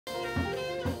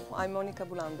I'm Monika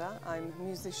Bulanda. I'm a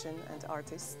musician and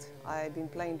artist. I've been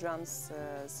playing drums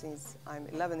since I'm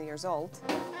 11 years old.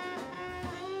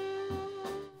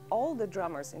 All the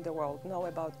drummers in the world know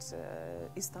about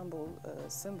Istanbul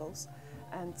cymbals,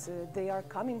 and they are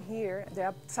coming here. They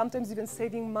are sometimes even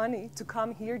saving money to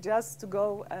come here just to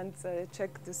go and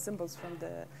check the cymbals from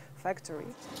the factory.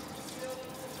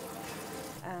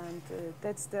 And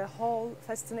that's the whole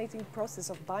fascinating process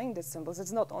of buying the cymbals.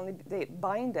 It's not only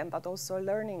buying them, but also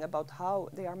learning about how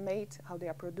they are made, how they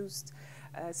are produced,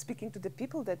 speaking to the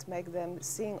people that make them,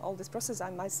 seeing all this process.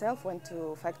 I myself went to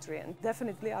a factory, and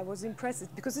definitely I was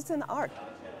impressed because it's an art.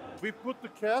 We put the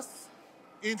casts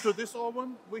into this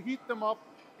oven. We heat them up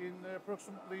in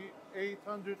approximately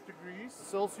 800 degrees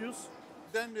Celsius.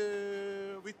 Then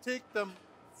we take them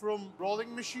from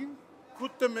rolling machine,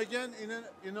 put them again in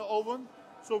an oven.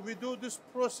 So we do this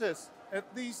process at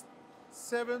least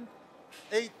 7-8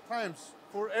 times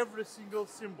for every single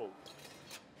cymbal.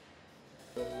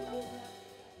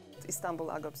 Istanbul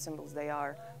Agop cymbals, they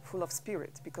are full of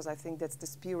spirit, because I think that's the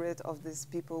spirit of these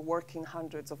people working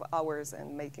hundreds of hours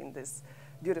and making this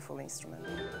beautiful instrument.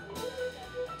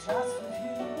 Just with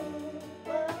you.